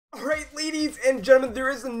Alright, ladies and gentlemen, there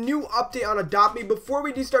is a new update on Adopt Me. Before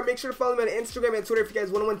we do start, make sure to follow me on Instagram and Twitter if you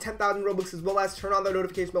guys want to win 10,000 Robux, as well as turn on the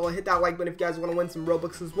notification bell and hit that like button if you guys want to win some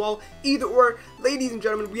Robux as well. Either or, ladies and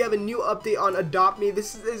gentlemen, we have a new update on Adopt Me.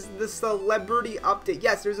 This is the celebrity update.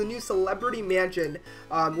 Yes, there's a new celebrity mansion,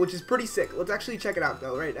 which is pretty sick. Let's actually check it out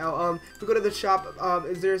though right now. If we go to the shop,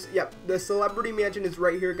 yep, the celebrity mansion is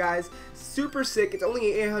right here, guys. Super sick. It's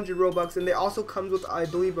only 800 Robux, and it also comes with, I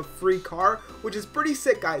believe, a free car, which is pretty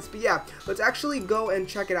sick, guys. But yeah, let's actually go and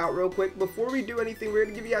check it out real quick. Before we do anything, we're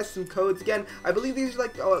gonna give you guys some codes. Again, I believe these are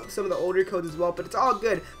like some of the older codes as well, but it's all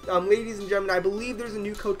good. Ladies and gentlemen, I believe there's a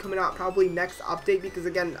new code coming out probably next update, because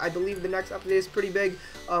again, I believe the next update is pretty big.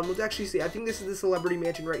 Let's actually see. I think this is the celebrity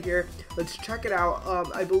mansion right here. Let's check it out.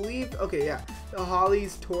 I believe, okay, yeah, the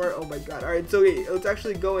Holly's tour. Oh my god. All right, so okay, let's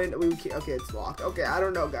actually go in. Okay, it's locked. Okay, I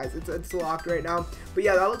don't know, guys, it's locked right now, but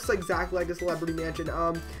yeah, that looks exactly like a celebrity mansion.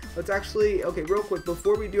 Let's actually, okay, real quick,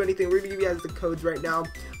 before we do anything, we're gonna give you guys the codes right now.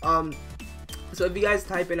 So if you guys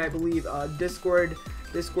type in, I believe, Discord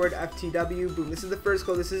FTW, boom, this is the first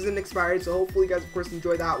code. This isn't expired, so hopefully you guys of course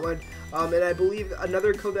enjoy that one. And I believe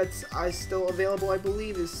another code that's still available, I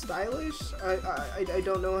believe, is stylish. I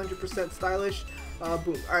don't know 100% stylish.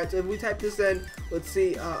 Boom. Alright, so if we type this in, let's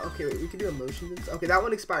see. Okay, wait, we can do emotions. Okay, that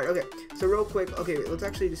one expired. Okay, so real quick, okay, wait, let's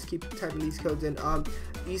actually just keep typing these codes in.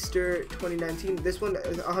 Easter 2019. This one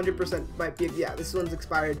is 100% might be, yeah, this one's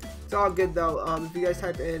expired. It's all good though. If you guys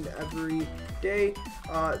type in every day,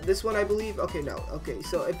 this one I believe, okay, no, okay,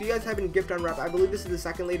 so if you guys type in gift unwrap, I believe this is the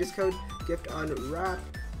second latest code, gift unwrap.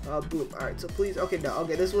 Boom. Alright, so please, okay, no,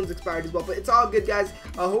 okay, this one's expired as well, but it's all good, guys.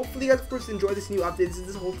 Hopefully you guys of course enjoy this new update. This is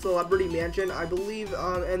this whole celebrity mansion, I believe,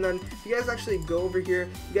 and then if you guys actually go over here,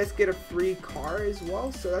 you guys get a free car as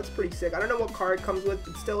well, so that's pretty sick. I don't know what car it comes with,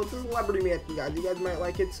 but still, it's a celebrity mansion, guys. You guys might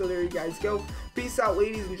like it, so there you guys go. Peace out,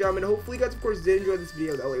 ladies and gentlemen. Hopefully you guys of course did enjoy this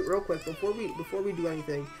video though. Wait, real quick, before we do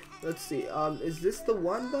anything, let's see, is this the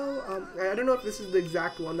one though? I don't know if this is the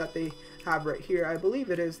exact one that they have right here. I believe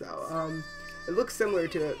it is though. It looks similar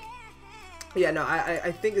to it. Yeah, no,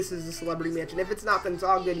 I think this is the celebrity mansion. If it's not, then it's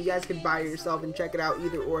all good. You guys can buy it yourself and check it out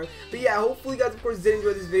either or. But yeah, hopefully you guys of course did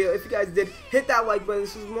enjoy this video. If you guys did, hit that like button.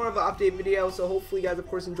 This was more of an update video, so hopefully you guys of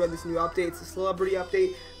course enjoyed this new update. It's a celebrity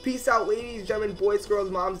update. Peace out, ladies, gentlemen, boys,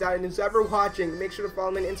 girls, moms, dad, and whoever watching. Make sure to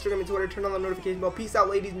follow me on Instagram and Twitter. Turn on the notification bell. Peace out,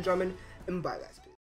 ladies and gentlemen, and bye, guys.